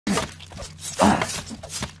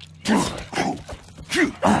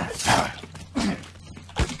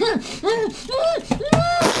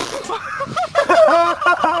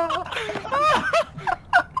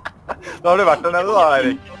Da har du vært der nede da,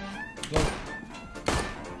 Erik.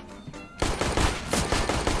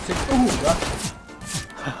 Sitt på hodet.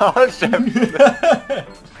 Hold kjeft.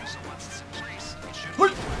 Oi!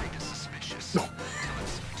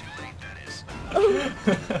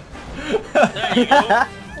 There you go.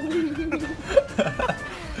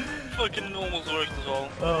 Fucking almost worked as well.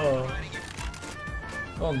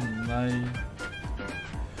 Åh nei.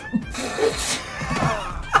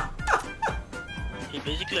 He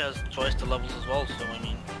basically has twice the levels as well, so I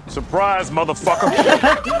mean... Surprise, motherfucker!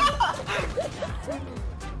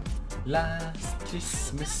 Last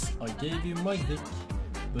Christmas I gave you my dick,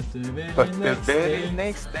 but the very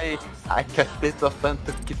next day I cut it off and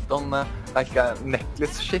took it on like a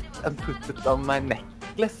necklace shit and put it on my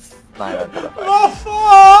necklace. Nei, vent da. Hva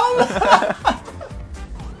faen?!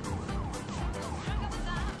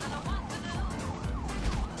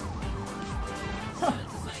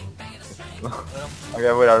 Ok,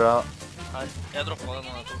 hvor er du da? Her, jeg droppet den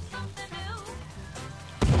nå, jeg tok.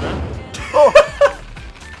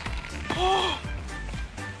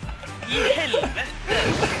 I helvete!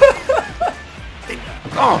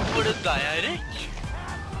 Var det deg, Eirik?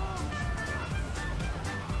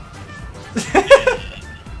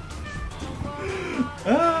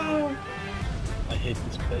 I hate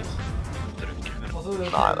this place. Nei,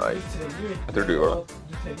 det var ikke. Jeg tror du går da.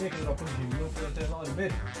 Du trenger ikke dra på gymmen for å trene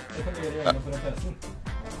armer. Det kan du gjøre hjemme foran PC-en.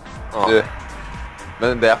 Du, men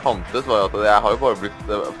det jeg fant ut var at jeg har jo bare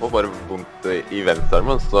får bare vondt i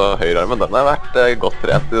venstrearmen, så høyrearmen den har vært godt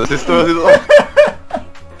trent i det siste, for å si det sånn.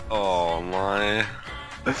 Åh, nei.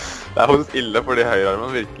 Det er faktisk ille, fordi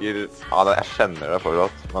høyrearmen virker... Ja, jeg kjenner det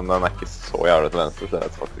fortsatt, men den er ikke så jævlig til venstre, så jeg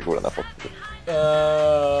vet faktisk hvordan jeg har fått det.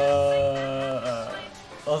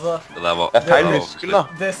 Altså... Det er feil muskel, da.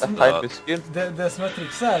 Det er feil muskel. Det som er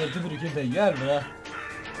trikset er at du bruker begge armene.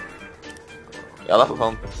 Ja, det er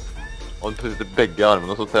sant. Og du putter begge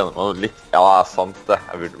armene, så trener man litt. Ja, det er sant det.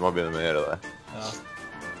 Jeg burde må begynne med å gjøre det. Ja.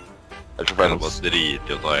 Jeg kan bare drite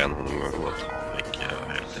i å ta en og ta vekk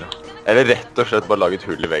hele tiden. Eller rett og slett bare lage et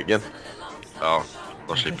hull i veggen. Ja,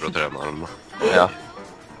 da slipper du å trene armene. Ja.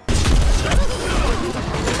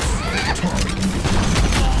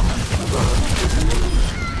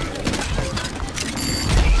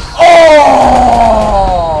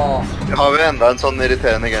 Har vi enda en sånn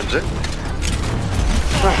irriterende Genji?